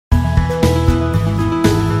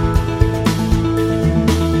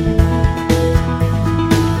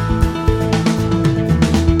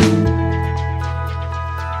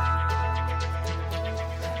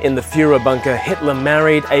In the Führer bunker, Hitler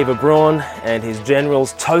married Eva Braun and his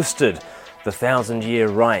generals toasted the 1,000-year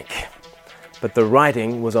Reich. But the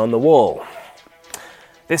writing was on the wall.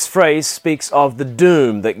 This phrase speaks of the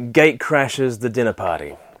doom that gatecrashes the dinner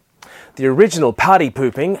party. The original party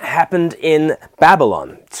pooping happened in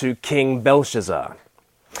Babylon to King Belshazzar.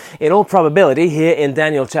 In all probability, here in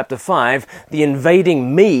Daniel chapter 5, the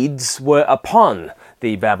invading Medes were upon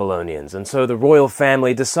the Babylonians, and so the royal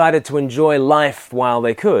family decided to enjoy life while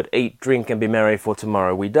they could. Eat, drink, and be merry, for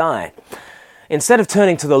tomorrow we die. Instead of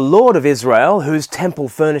turning to the Lord of Israel, whose temple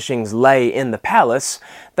furnishings lay in the palace,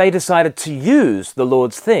 they decided to use the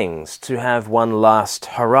Lord's things to have one last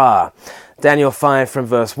hurrah. Daniel 5 from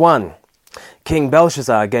verse 1. King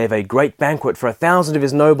Belshazzar gave a great banquet for 1,000 of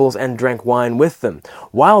his nobles and drank wine with them.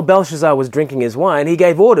 While Belshazzar was drinking his wine, he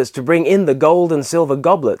gave orders to bring in the gold and silver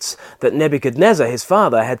goblets that Nebuchadnezzar, his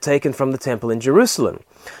father, had taken from the temple in Jerusalem,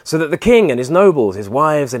 so that the king and his nobles, his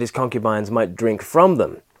wives and his concubines might drink from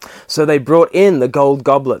them. So they brought in the gold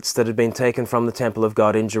goblets that had been taken from the temple of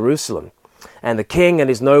God in Jerusalem. And the king and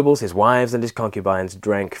his nobles, his wives and his concubines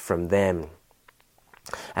drank from them.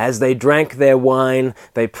 As they drank their wine,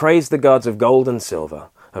 they praised the gods of gold and silver,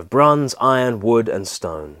 of bronze, iron, wood, and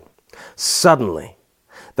stone. Suddenly,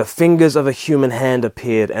 the fingers of a human hand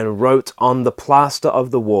appeared and wrote on the plaster of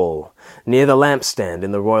the wall, near the lampstand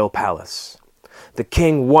in the royal palace. The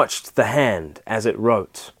king watched the hand as it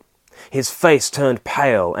wrote. His face turned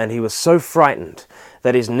pale, and he was so frightened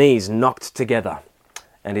that his knees knocked together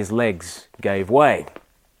and his legs gave way.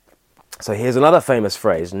 So here's another famous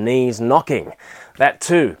phrase, knees knocking. That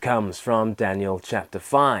too comes from Daniel chapter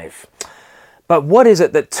 5. But what is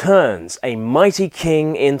it that turns a mighty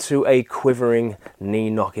king into a quivering,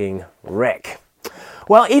 knee-knocking wreck?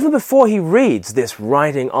 Well, even before he reads this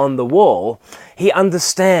writing on the wall, he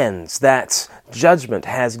understands that judgment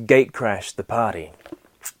has gatecrashed the party.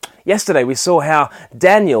 Yesterday we saw how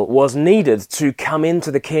Daniel was needed to come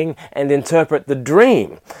into the king and interpret the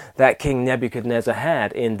dream that King Nebuchadnezzar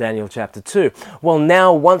had in Daniel chapter 2. Well,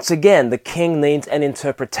 now once again the king needs an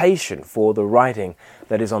interpretation for the writing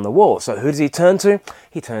that is on the wall. So who does he turn to?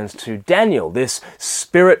 He turns to Daniel, this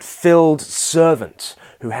spirit-filled servant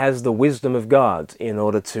who has the wisdom of God in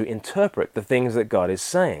order to interpret the things that God is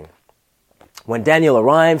saying. When Daniel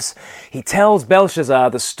arrives, he tells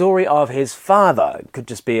Belshazzar the story of his father. It could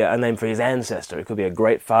just be a name for his ancestor. It could be a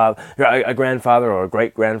grandfather or a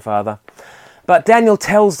great-grandfather. But Daniel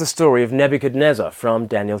tells the story of Nebuchadnezzar from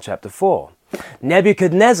Daniel chapter 4.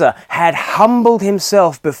 Nebuchadnezzar had humbled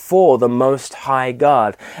himself before the Most High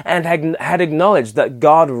God and had acknowledged that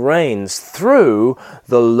God reigns through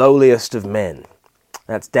the lowliest of men.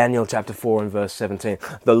 That's Daniel chapter 4 and verse 17.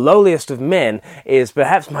 The lowliest of men is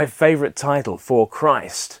perhaps my favorite title for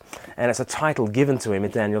Christ. And it's a title given to him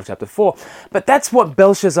in Daniel chapter 4. But that's what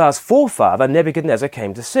Belshazzar's forefather, Nebuchadnezzar,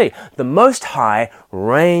 came to see. The Most High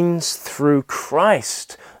reigns through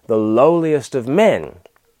Christ, the lowliest of men.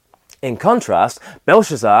 In contrast,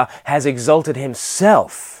 Belshazzar has exalted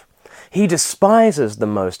himself. He despises the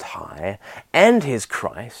Most High and his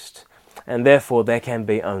Christ, and therefore there can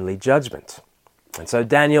be only judgment. And so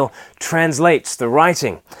Daniel translates the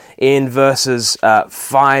writing in verses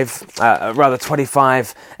 25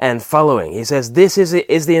 and following. He says, "This is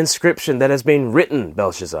the inscription that has been written,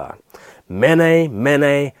 Belshazzar. Mene,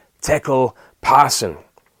 mene, tekel, parsin."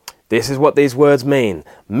 This is what these words mean.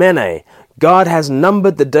 Mene, God has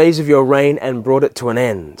numbered the days of your reign and brought it to an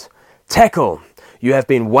end. Tekel, you have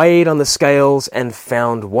been weighed on the scales and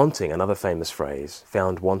found wanting. Another famous phrase,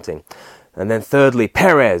 found wanting. And then thirdly,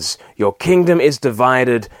 Perez, your kingdom is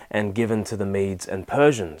divided and given to the Medes and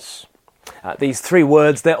Persians. These three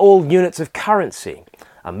words, they're all units of currency.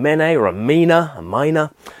 A mene or a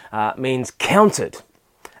mina, means counted.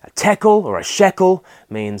 A tekel or a shekel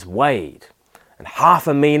means weighed. And half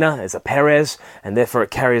a mina is a Perez, and therefore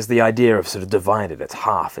it carries the idea of sort of divided. It's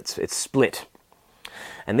half, it's split.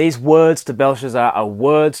 And these words to Belshazzar are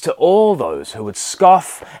words to all those who would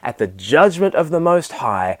scoff at the judgment of the Most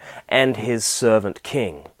High and his servant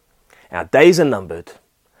king. Our days are numbered.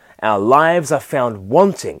 Our lives are found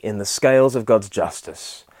wanting in the scales of God's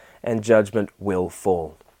justice, and judgment will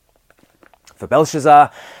fall. For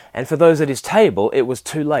Belshazzar and for those at his table, it was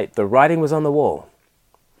too late. The writing was on the wall.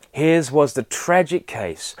 His was the tragic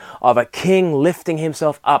case of a king lifting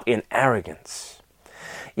himself up in arrogance.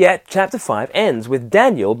 Yet, chapter 5 ends with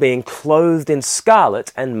Daniel being clothed in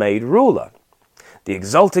scarlet and made ruler. The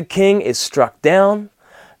exalted king is struck down,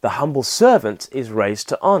 the humble servant is raised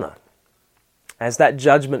to honor. As that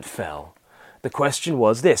judgment fell, the question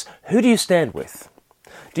was this: who do you stand with?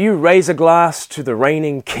 Do you raise a glass to the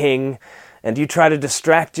reigning king And do you try to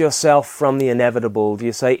distract yourself from the inevitable? Do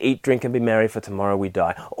you say, eat, drink, and be merry, for tomorrow we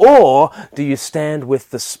die? Or do you stand with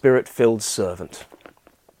the Spirit-filled servant?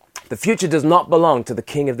 The future does not belong to the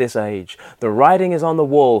king of this age. The writing is on the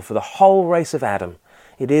wall for the whole race of Adam.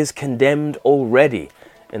 It is condemned already,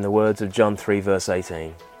 in the words of John 3, verse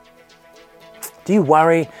 18. Do you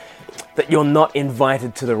worry that you're not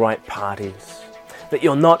invited to the right parties? That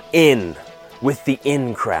you're not in with the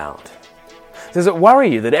in crowd? Does it worry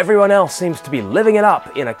you that everyone else seems to be living it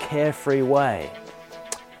up in a carefree way?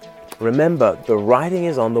 Remember, the writing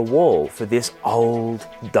is on the wall for this old,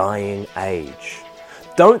 dying age.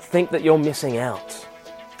 Don't think that you're missing out.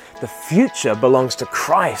 The future belongs to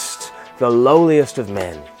Christ, the lowliest of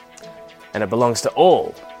men, and it belongs to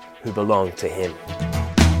all who belong to Him.